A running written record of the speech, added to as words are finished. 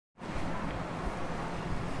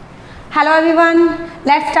Hello everyone,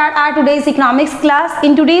 let's start our today's economics class.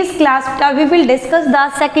 In today's class we will discuss the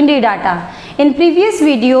secondary data. In previous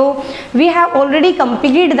video we have already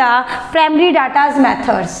completed the primary data's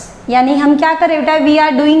methods. यानी हम क्या कर रहे बेटा, we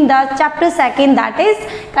are doing the chapter second that is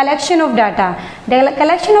collection of data.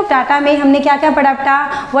 Collection of data में हमने क्या क्या पढ़ा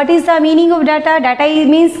बेटा, what is the meaning of data. Data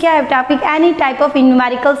means क्या है बेटा, any type of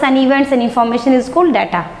numericals and events and information is called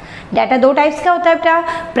data. Data दो टाइप्स का होता है बेटा,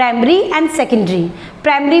 primary and secondary.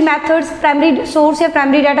 Primary methods, primary source या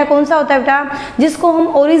प्राइमरी डाटा कौन सा होता है बेटा, जिसको हम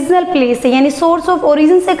ओरिजिनल प्लेस से यानी सोर्स ऑफ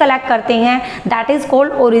ओरिजिन से कलेक्ट करते हैं, that is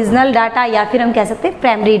called original data, या फिर हम कह सकते हैं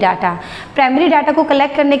प्राइमरी डाटा. प्राइमरी डाटा को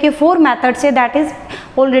कलेक्ट करने के 4 मेथड्स है, that is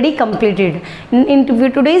already completed. In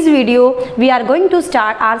today's video we are going to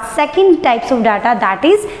start our second types of data, that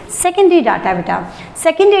is secondary data. बेटा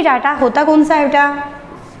सेकेंडरी डाटा होता कौन सा है बेटा,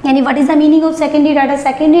 यानी what is the meaning of secondary data.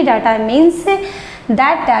 Secondary data means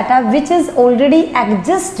that data which is already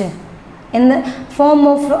exist in the form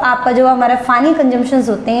of आपका जो हमारा फाइनल कंजम्पशंस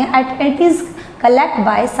होते हैं, it is collect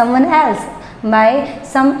by someone else, bye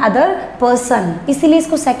some other person. इसीलिए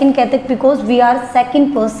इसको second कहते हैं, because we are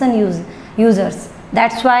second person users,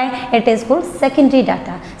 that's why it is called secondary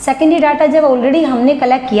data. Secondary data जब ऑलरेडी हमने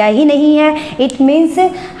कलेक्ट किया ही नहीं है, इट मीन्स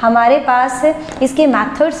हमारे पास इसके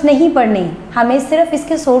मेथड्स नहीं पढ़ने, हमें सिर्फ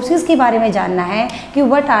इसके सोर्सेज के बारे में जानना है कि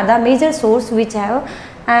what are the major source which have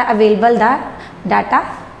available the data,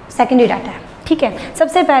 secondary data. ठीक है,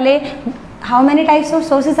 सबसे पहले how many types of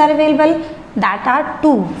sources are available, that are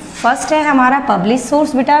 2. First है हमारा पब्लिश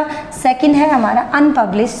सोर्स बेटा, सेकेंड है हमारा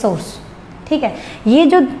अनपब्लिश सोर्स. ठीक है, ये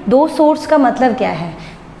जो 2 सोर्स का मतलब क्या है,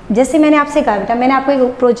 जैसे मैंने आपसे कहा बेटा, मैंने आपको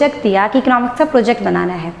एक प्रोजेक्ट दिया कि इकोनॉमिक्स का प्रोजेक्ट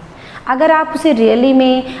बनाना है. अगर आप उसे रियली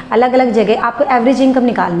में अलग अलग जगह आपको एवरेज इनकम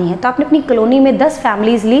निकालनी है, तो आपने अपनी कॉलोनी में 10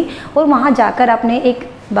 फैमिलीज़ ली और वहाँ जाकर आपने एक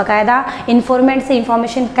बाकायदा इन्फॉर्मेंट से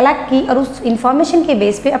इंफॉर्मेशन कलेक्ट की और उस इंफॉर्मेशन के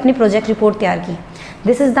बेस पे अपनी प्रोजेक्ट रिपोर्ट तैयार की.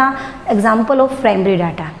 This is the example of primary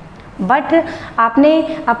data. But आपने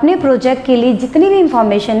अपने प्रोजेक्ट के लिए जितनी भी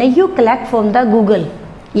इंफॉर्मेशन है you collect from the Google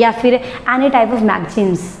या फिर any type of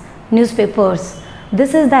magazines, newspapers.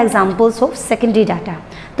 This is the examples of secondary data.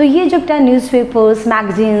 तो ये जो बेटा न्यूज़पेपर्स,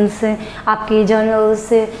 मैगजीन्स, आपके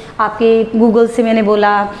जर्नल्स, आपके गूगल से मैंने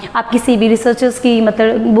बोला, आप किसी भी रिसर्चर्स की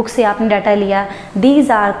मतलब बुक से आपने डाटा लिया,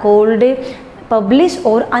 दीज आर कोल्ड पब्लिश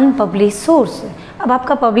और अनपब्लिश सोर्स. अब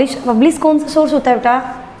आपका पब्लिश कौन सा सोर्स होता है बेटा,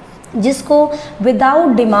 जिसको विदाउट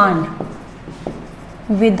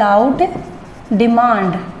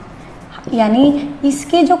डिमांड यानी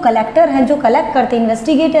इसके जो कलेक्टर हैं, जो कलेक्ट करते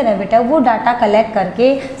इन्वेस्टिगेटर हैं बेटा, वो डाटा कलेक्ट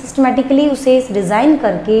करके सिस्टमेटिकली उसे डिज़ाइन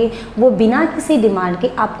करके वो बिना किसी डिमांड के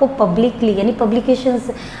आपको पब्लिकली यानी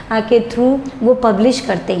पब्लिकेशंस के थ्रू वो पब्लिश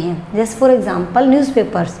करते हैं. जैसे फॉर एग्जांपल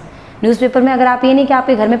न्यूज़पेपर में अगर आप ये नहीं कि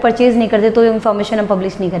आपके घर में परचेज़ नहीं करते तो इन्फॉर्मेशन हम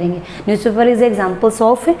पब्लिश नहीं करेंगे. Newspaper is examples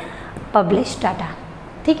of publish data.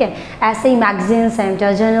 ठीक है, ऐसे ही मैगजीन्स हैं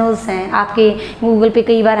बेटा, जर्नल्स हैं, आपके गूगल पे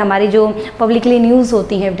कई बार हमारी जो पब्लिकली न्यूज़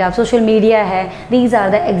होती हैं बेटा, सोशल मीडिया है, these are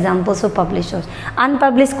the examples of publishers.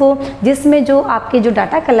 Unpublish को जिसमें जो आपके जो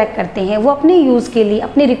डाटा कलेक्ट करते हैं वो अपने यूज़ के लिए,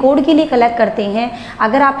 अपने रिकॉर्ड के लिए कलेक्ट करते हैं.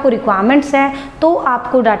 अगर आपको रिक्वायरमेंट्स है तो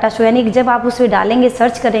आपको डाटा शो, यानी जब आप उसे डालेंगे,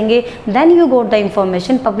 सर्च करेंगे, then you got the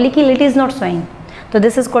information. Publicly it is not showing. तो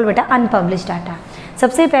दिस इज कॉल्ड बेटा अनपब्लिश डाटा.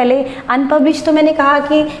 सबसे पहले अनपब्लिश तो मैंने कहा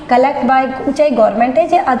कि कलेक्ट बाय, चाहे गवर्नमेंट है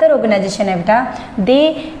चाहे अदर ऑर्गेनाइजेशन है बेटा,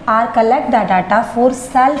 they are collect the data for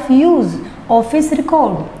self use office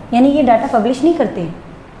record. यानी ये डाटा पब्लिश नहीं करते,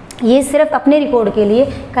 ये सिर्फ अपने रिकॉर्ड के लिए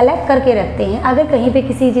कलेक्ट करके रखते हैं. अगर कहीं पे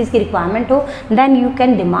किसी चीज़ की रिक्वायरमेंट हो then you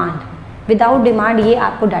can demand. Without demand ये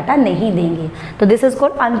आपको डाटा नहीं देंगे. तो this is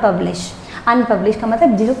called unpublish. Unpublish का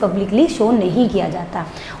मतलब जो पब्लिकली शो नहीं किया जाता.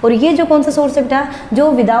 और ये जो कौन सा सोर्स है बेटा, जो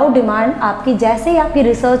विदाउट डिमांड आपकी जैसे ही आपकी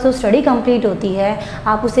रिसर्च और स्टडी कंप्लीट होती है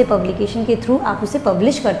आप उसे पब्लिकेशन के थ्रू आप उसे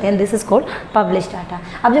पब्लिश करते हैं. This is called publish data.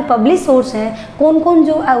 अब जो पब्लिश सोर्स हैं, कौन कौन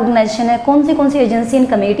जो ऑर्गेनाइजेशन है, कौन सी एजेंसी एंड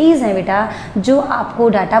कमेटीज़ हैं बेटा जो आपको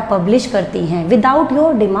डाटा पब्लिश करती हैं without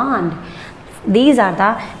your demand. These are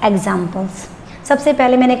the examples. सबसे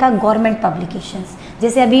पहले मैंने कहा गवर्नमेंट पब्लिकेशंस.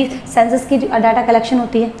 जैसे अभी सेंसस की डाटा कलेक्शन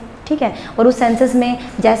होती है, ठीक है, और उस सेंसस में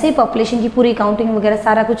जैसे ही पॉपुलेशन की पूरी काउंटिंग वगैरह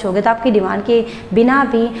सारा कुछ हो गया तो आपकी डिमांड के बिना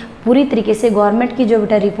भी पूरी तरीके से गवर्नमेंट की जो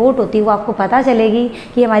बेटा रिपोर्ट होती है वो आपको पता चलेगी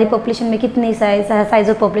कि हमारी पॉपुलेशन में कितने साइज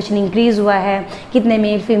ऑफ पॉपुलेशन इंक्रीज़ हुआ है, कितने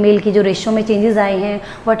मेल फीमेल की जो रेशो में चेंजेस आए हैं,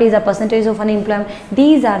 what is the percentage of unemployment.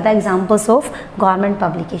 These are the examples of government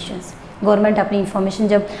publications. Government अपनी इन्फॉर्मेशन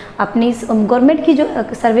जब अपनी गवर्नमेंट की जो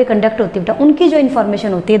सर्वे कंडक्ट होती है बेटा उनकी जो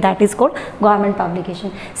इन्फॉर्मेशन होती है that is called government publication.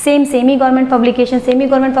 Semi government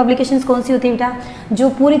publication कौन सी होती है बेटा, जो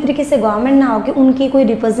पूरी तरीके से गवर्नमेंट ना होकर उनकी कोई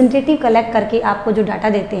रिप्रेजेंटेटिव कलेक्ट करके आपको जो डाटा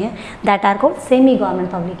देते हैं that are called semi government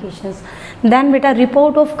publications. Then बेटा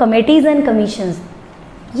report of committees and commissions,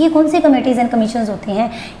 ये कौन सी कमेटीज़ एंड कमीशंस होती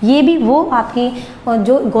हैं? ये भी वो आपकी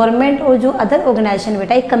जो गवर्नमेंट और जो अदर ऑर्गेनाइजेशन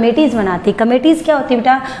बेटा एक कमेटीज़ बनाती है। कमेटीज़ क्या होती है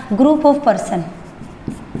बेटा? Group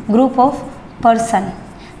of person.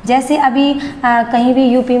 जैसे अभी कहीं भी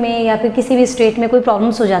यूपी में या फिर किसी भी स्टेट में कोई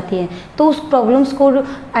प्रॉब्लम्स हो जाती है तो उस प्रॉब्लम्स को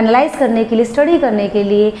एनालाइज करने के लिए, स्टडी करने के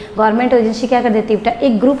लिए गवर्नमेंट एजेंसी क्या कर देती है बेटा?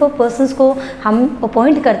 एक ग्रुप ऑफ पर्सन्स को हम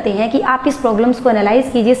अपॉइंट करते हैं कि आप इस प्रॉब्लम्स को एनालाइज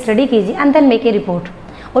कीजिए, स्टडी कीजिए and then make a report,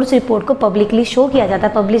 और उस रिपोर्ट को पब्लिकली शो किया जाता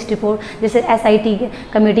है। पब्लिश रिपोर्ट, जैसे SIT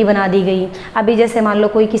कमेटी बना दी गई। अभी जैसे मान लो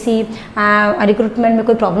कोई किसी रिक्रूटमेंट में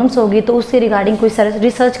कोई प्रॉब्लम्स होगी तो उससे रिगार्डिंग कोई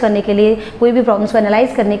रिसर्च करने के लिए, कोई भी प्रॉब्लम्स को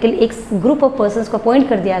एनालाइज करने के लिए एक ग्रुप ऑफ पर्सन्स को अपॉइंट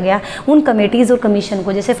कर दिया गया। उन कमेटीज़ और कमीशन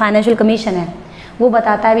को, जैसे फाइनेंशियल कमीशन है, वो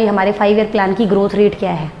बताता है भी हमारे 5 ईयर प्लान की ग्रोथ रेट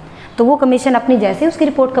क्या है, तो वो कमीशन अपनी जैसे उसकी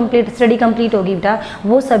रिपोर्ट स्टडी कंप्लीट होगी बेटा,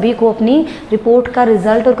 वो सभी को अपनी रिपोर्ट का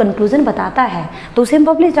रिजल्ट और कंक्लूजन बताता है, तो उसे हम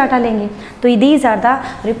पब्लिश डाटा लेंगे। तो these are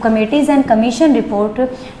the committees and commission report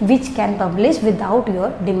which can publish without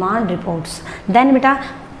your demand reports. Then बेटा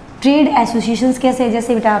ट्रेड एसोसिएशंस कैसे,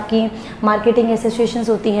 जैसे बेटा आपकी मार्केटिंग एसोसिएशंस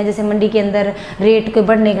होती हैं, जैसे मंडी के अंदर रेट के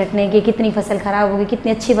बढ़ने घटने के, कितनी फसल खराब होगी,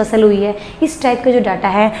 कितनी अच्छी फसल हुई है, इस टाइप का जो डाटा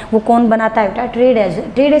है वो कौन बनाता है बेटा?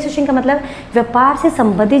 ट्रेड एसोसिएशन का मतलब व्यापार से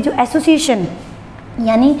संबंधित जो एसोसिएशन,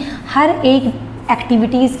 यानी हर एक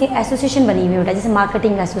एक्टिविटीज़ के एसोसिएशन बनी हुई बेटा, जैसे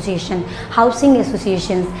marketing association, housing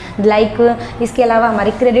association, like इसके अलावा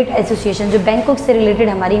हमारी क्रेडिट एसोसिएशन जो बैंकों से रिलेटेड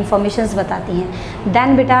हमारी इंफॉर्मेशंस बताती हैं।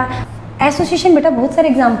 देन बेटा एसोसिएशन बेटा बहुत सारे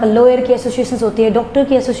एग्जांपल, लॉयर की एसोसिएशंस होती है, डॉक्टर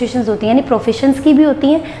की एसोसिएशंस होती हैं, यानी प्रोफेशंस की भी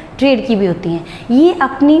होती हैं, ट्रेड की भी होती हैं। ये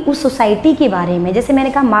अपनी उस सोसाइटी के बारे में, जैसे मैंने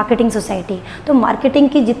कहा मार्केटिंग सोसाइटी, तो मार्केटिंग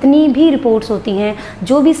की जितनी भी रिपोर्ट्स होती हैं,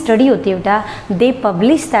 जो भी स्टडी होती है बेटा, they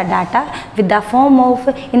publish the data with the form of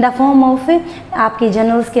in the form of आपकी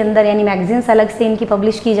जर्नल्स के अंदर, यानी मैगजीन्स अलग से इनकी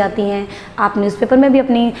पब्लिश की जाती हैं। आप न्यूज़पेपर में भी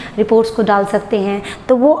अपनी रिपोर्ट्स को डाल सकते हैं।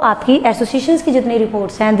 तो वो आपकी एसोसिएशंस की जितनी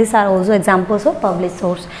रिपोर्ट्स हैं, this are also examples of publish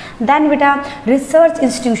source. Then बेटा रिसर्च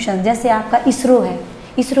इंस्टीट्यूशन, जैसे आपका इसरो है,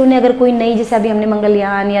 इसरो ने अगर कोई नई, जैसे अभी हमने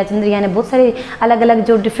मंगलयान या चंद्रयान, बहुत सारे अलग अलग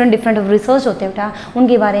जो डिफरेंट रिसर्च होते हैं बेटा,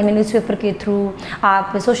 उनके बारे में न्यूज़पेपर के थ्रू,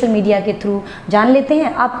 आप सोशल मीडिया के थ्रू जान लेते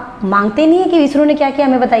हैं। आप मांगते नहीं है कि इसरो ने क्या किया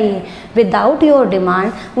हमें बताइए, विदाउट योर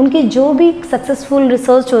डिमांड उनके जो भी सक्सेसफुल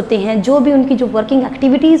रिसर्च होते हैं, जो भी उनकी जो वर्किंग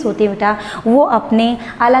एक्टिविटीज़ होती है बेटा, वो अपने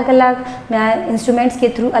अलग अलग इंस्ट्रूमेंट्स के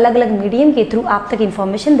थ्रू, अलग अलग मीडियम के थ्रू आप तक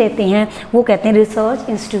इंफॉर्मेशन देते हैं, वो कहते हैं रिसर्च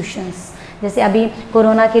इंस्टीट्यूशंस। जैसे अभी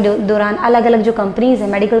कोरोना के दौरान अलग अलग जो कंपनीज़ हैं,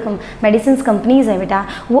 मेडिसिन कंपनीज़ हैं बेटा,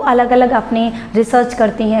 वो अलग अलग अपनी रिसर्च कर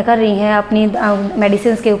रही हैं अपनी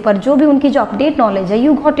मेडिसिन के ऊपर, जो भी उनकी जो अपडेट नॉलेज है,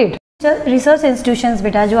 you got it. Research institutions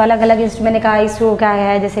बेटा, जो अलग अलग मैंने कहा इसरो क्या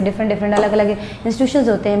है, जैसे डिफरेंट अलग अलग इंस्टीट्यूशंस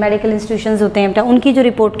होते हैं, मेडिकल इंस्टीट्यूशंस होते हैं बेटा, उनकी जो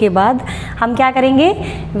रिपोर्ट के बाद हम क्या करेंगे,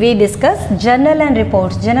 we discuss journal and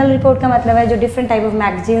reports. Journal report का मतलब है जो डिफरेंट टाइप ऑफ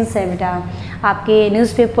मैगजीन्स हैं बेटा, आपके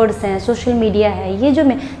न्यूज़पेपर्स हैं, सोशल मीडिया है, ये जो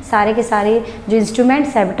सारे के सारे जो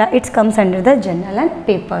इंस्ट्रूमेंट्स हैं बेटा, it's comes under the journal and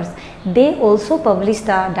papers. They also publish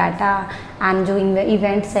the data and जो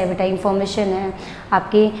इवेंट्स है बेटा, इंफॉर्मेशन है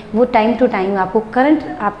आपके, वो टाइम टू टाइम आपको करंट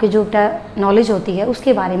आपके जो नॉलेज होती है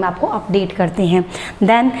उसके बारे में आपको अपडेट करते हैं।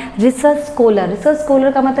 देन रिसर्च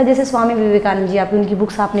स्कॉलर का मतलब जैसे स्वामी विवेकानंद जी, आपकी उनकी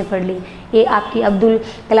बुक्स आपने पढ़ ली, ये आपकी अब्दुल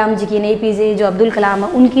कलाम जी की, APJ जो अब्दुल कलाम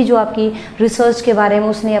है, उनकी जो आपकी रिसर्च के बारे में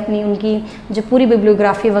उसने अपनी उनकी जो पूरी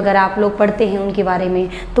बिब्लियोग्राफी वगैरह आप लोग पढ़ते हैं उनके बारे में,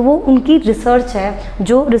 तो वो उनकी रिसर्च है,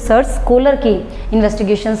 जो रिसर्च स्कॉलर की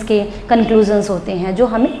इन्वेस्टिगेशंस के कंक्लूजन्स होते हैं, जो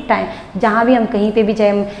हमें जहाँ भी हम कहीं पे भी, चाहे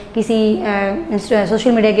हम किसी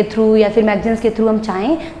सोशल मीडिया के थ्रू या फिर मैगजीन्स के थ्रू हम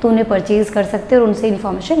चाहें तो उन्हें परचेज़ कर सकते हैं और उनसे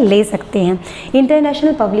इन्फॉर्मेशन ले सकते हैं।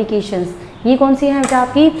 इंटरनेशनल पब्लिकेशंस, ये कौन सी हैं बेटा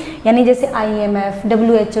आपकी, यानी जैसे IMF,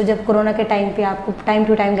 WHO जब कोरोना के टाइम पे आपको टाइम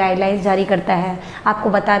टू टाइम गाइडलाइंस जारी करता है, आपको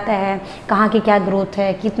बताता है कहाँ की क्या ग्रोथ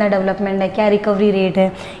है, कितना डेवलपमेंट है, क्या रिकवरी रेट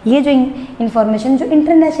है, ये जो इन्फॉर्मेशन जो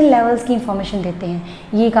इंटरनेशनल लेवल्स की इन्फॉर्मेशन देते हैं,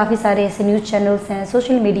 ये काफ़ी सारे ऐसे न्यूज़ चैनल्स हैं,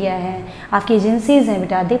 सोशल मीडिया है, आपकी एजेंसीज़ हैं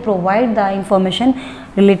बेटा, they provide the information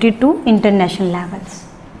related to international levels.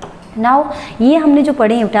 Now ये हमने जो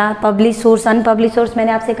पढ़े हैं बेटा, पब्लिश सोर्स, अनपब्लिश सोर्स,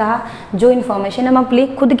 मैंने आपसे कहा जो इन्फॉर्मेशन हम अपने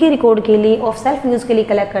खुद के रिकॉर्ड के लिए और सेल्फ यूज़ के लिए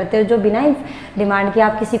कलेक्ट करते हैं, जो बिना डिमांड के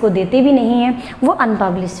आप किसी को देते भी नहीं हैं, वो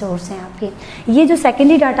अनपब्लिश सोर्स हैं आपके। ये जो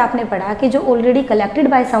सेकेंडरी डाटा आपने पढ़ा कि जो already collected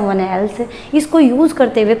by someone else, इसको यूज़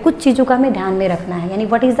करते हुए कुछ चीज़ों का हमें ध्यान में रखना है, यानी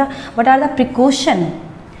व्हाट आर द प्रिकॉशन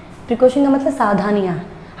का मतलब सावधानियाँ।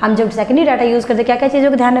 हम जब सेकेंडरी डाटा यूज़ करते हैं क्या क्या चीज़ों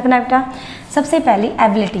का ध्यान रखना है बेटा, सबसे पहली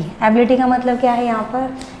एबिलिटी का मतलब क्या है यहाँ पर,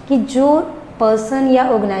 कि जो पर्सन या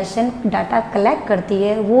ऑर्गेनाइजेशन डाटा कलेक्ट करती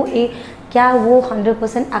है वो क्या वो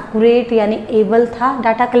 100% एक्यूरेट यानी एबल था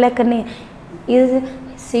डाटा कलेक्ट करने,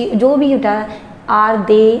 जो भी डाटा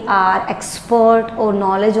आर एक्सपर्ट और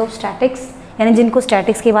नॉलेज ऑफ स्टैटिक्स, यानी जिनको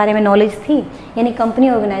स्टैटिक्स के बारे में नॉलेज थी, यानी कंपनी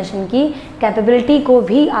ऑर्गेनाइजेशन की कैपेबिलिटी को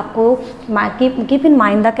भी आपको keep in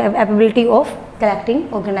mind the capability of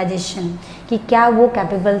collecting organisation, कि क्या वो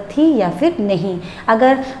कैपेबल थी या फिर नहीं।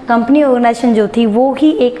 अगर कंपनी ऑर्गेनाइजेशन जो थी वो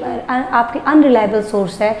ही एक आपके अनरिलायबल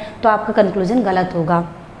सोर्स है तो आपका कंक्लूजन गलत होगा।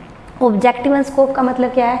 ऑब्जेक्टिव एंड स्कोप का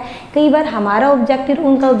मतलब क्या है, कई बार हमारा ऑब्जेक्टिव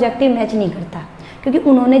उनका ऑब्जेक्टिव मैच नहीं करता, क्योंकि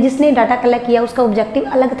उन्होंने जिसने डाटा कलेक्ट किया उसका ऑब्जेक्टिव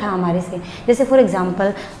अलग था हमारे से। जैसे फॉर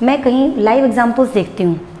एग्जांपल मैं कहीं लाइव एग्जांपल्स देखती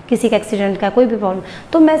हूँ किसी का एक्सीडेंट का, कोई भी प्रॉब्लम,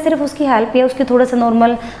 तो मैं सिर्फ उसकी हेल्प या उसके थोड़ा सा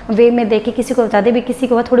नॉर्मल वे में देख के किसी को बता दे भी किसी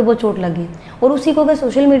को थोड़ी बहुत चोट लगी, और उसी को अगर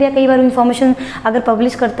सोशल मीडिया कई बार इन्फॉर्मेशन अगर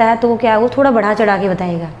पब्लिश करता है तो वो क्या है, वो थोड़ा बढ़ा चढ़ा के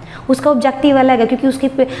बताएगा, उसका ऑब्जेक्टिव अलग है, क्योंकि उसकी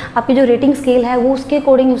आपकी जो रेटिंग स्केल है वो उसके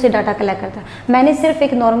अकॉर्डिंग उसे डाटा कलेक्ट करता है। मैंने सिर्फ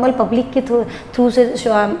एक नॉर्मल पब्लिक के थ्रू से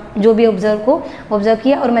जो भी ऑब्जर्व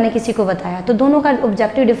किया और मैंने किसी को बताया, तो दोनों का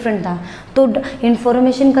ऑब्जेक्टिव डिफरेंट था, तो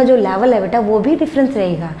इन्फॉर्मेशन का जो लेवल है बेटा वो भी डिफरेंस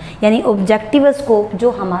रहेगा। यानी ऑब्जेक्टिव स्कोप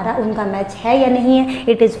जो हमारा उनका मैच है या नहीं है,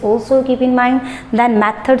 it is also keep in mind. Then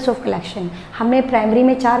methods of collection, हमने प्राइमरी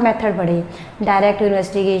में 4 मेथड पढ़े, direct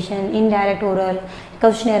investigation, indirect oral,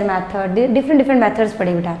 questionnaire method, different methods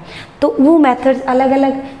पढ़े बेटा। तो वो मेथड्स अलग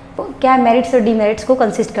अलग क्या मेरिट्स और डीमेरिट्स को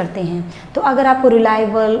कंसिस्ट करते हैं। तो अगर आपको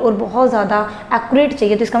रिलायबल और बहुत ज़्यादा एक्यूरेट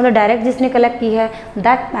चाहिए तो इसका मतलब डायरेक्ट जिसने कलेक्ट की है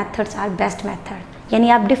that methods are best method, यानी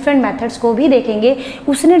आप डिफरेंट मेथड्स को भी देखेंगे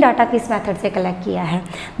उसने डाटा किस मेथड से कलेक्ट किया है।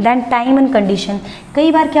 देन टाइम एंड कंडीशन,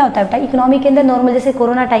 कई बार क्या होता है बेटा इकोनॉमी के अंदर नॉर्मल जैसे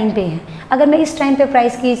कोरोना टाइम पे है, अगर मैं इस टाइम पे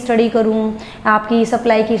प्राइस की स्टडी करूं, आपकी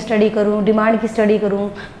सप्लाई की स्टडी करूं, डिमांड की स्टडी करूं,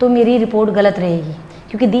 तो मेरी रिपोर्ट गलत रहेगी,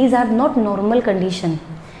 क्योंकि these are not normal condition.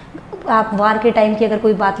 आप वार के टाइम की अगर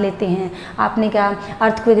कोई बात लेते हैं, आपने क्या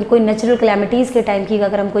अर्थक्वेक कोई नेचुरल कैलेमिटीज़ के टाइम की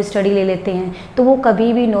अगर हम कोई स्टडी ले लेते हैं तो वो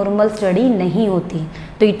कभी भी नॉर्मल स्टडी नहीं होती।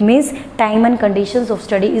 तो it means time and conditions of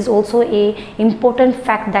study is also a important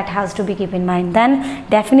fact that has to be keep in mind. Then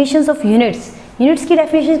definitions of units, units की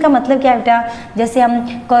डेफिनेशन का मतलब क्या है बेटा, जैसे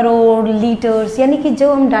हम करोड़, लीटर्स, यानी कि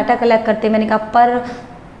जो हम डाटा कलेक्ट करते हैं, मैंने कहा पर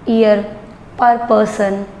ईयर, पर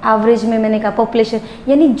पर्सन, एवरेज में मैंने कहा पॉपुलेशन,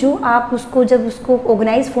 यानी जो आप उसको जब उसको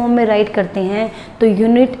ऑर्गेनाइज फॉर्म में राइट करते हैं तो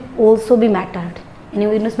यूनिट ऑल्सो भी मैटर्ड, यानी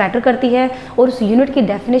यूनिट्स मैटर करती है। और उस यूनिट की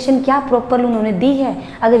डेफिनेशन क्या प्रॉपर उन्होंने दी है,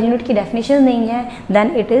 अगर यूनिट की डेफिनेशन नहीं है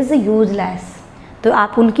देन इट इज़ यूजलेस। तो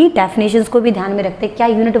आप उनकी डेफिनेशंस को भी ध्यान में रखते हैं, क्या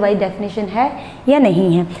यूनिट वाइज डेफिनेशन है या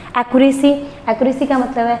नहीं है। एक्यूरेसी, एक्यूरेसी का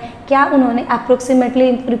मतलब है क्या उन्होंने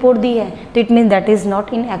अप्रोक्सीमेटली रिपोर्ट दी है, तो it mean that is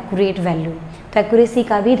not in accurate value. तो एक्यूरेसी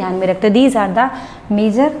का भी ध्यान में रखते हैं। These are the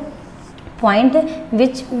major point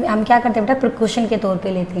which हम क्या करते हैं बेटा प्रिकॉशन के तौर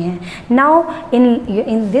पे लेते हैं। नाउ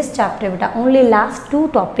इन दिस चैप्टर बेटा only last 2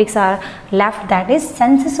 topics are left, that is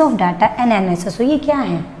census of data and analysis. तो ये क्या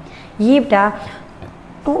है, ये बेटा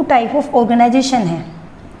 2 टाइप ऑफ ऑर्गेनाइजेशन है।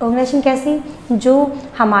 ऑर्गेनाइजेशन कैसी, जो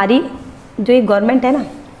हमारी जो ये गवर्नमेंट है ना,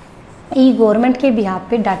 ये गवर्नमेंट के बिहाफ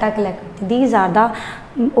पे डाटा कलेक्ट करती है। दीज आर द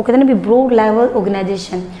वो कहते हैं ना broad level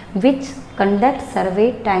organisation which conduct survey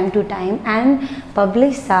time to time and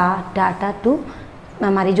publish the data to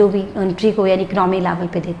हमारी जो भी कंट्री को यानी इकोनॉमी लेवल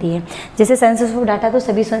पे देती है। जैसे सेंसस ऑफ डाटा तो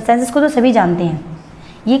सभी, सेंसस को तो सभी जानते हैं,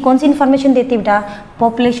 ये कौन सी इन्फॉर्मेशन देती है बेटा,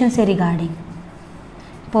 पॉपुलेशन से रिगार्डिंग।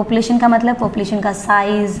 पॉपुलेशन का मतलब पॉपुलेशन का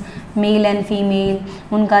साइज़, मेल एंड फीमेल,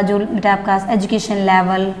 उनका जो बेटा आपका एजुकेशन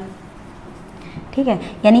लेवल, ठीक है,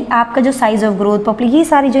 यानी आपका जो साइज़ ऑफ ग्रोथ, पॉपुलेशन, ये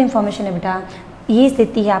सारी जो इन्फॉर्मेशन है बेटा ये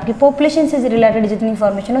देती है आपकी पॉपुलेशन से रिलेटेड जितनी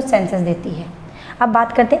इन्फॉर्मेशन है सेंसस देती है। अब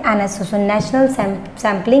बात करते हैं NSO, national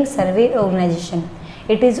sampling survey organisation.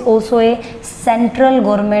 It is also a central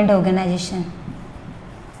government organisation,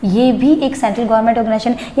 ये भी एक सेंट्रल गवर्नमेंट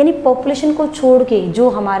ऑर्गेनाइजेशन, यानी पॉपुलेशन को छोड़ के जो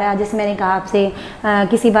हमारा, जैसे मैंने कहा आपसे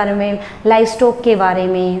किसी बारे में लाइफ स्टॉक के बारे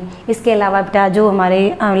में, इसके अलावा बेटा जो हमारे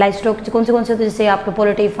लाइफ स्टॉक कौन से होते हैं, जैसे आपके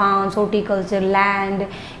poultry farms, horticulture, land,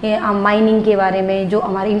 mining के बारे में, जो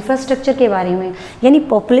हमारे इंफ्रास्ट्रक्चर के बारे में, यानी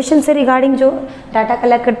पॉपुलेशन से रिगार्डिंग जो डाटा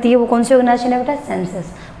कलेक्ट करती है वो कौन सी ऑर्गेनाइजेशन है बेटा,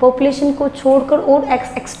 सेंसस। पॉपुलेशन को छोड़कर और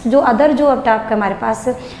जो अदर जो अब आपका हमारे पास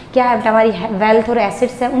क्या है, हमारी वेल्थ और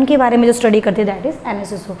एसेट्स है उनके बारे में जो स्टडी करती है that is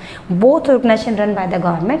NSSO. Both organisation run by the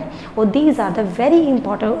government और these are the very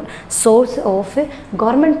important source of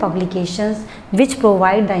government publications which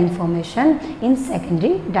provide the information in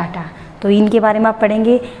secondary data. तो इनके बारे में आप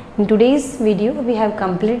पढ़ेंगे। In today's video we have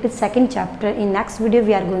completed 2nd chapter. In next video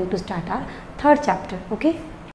we are going to start our 3rd chapter. Okay.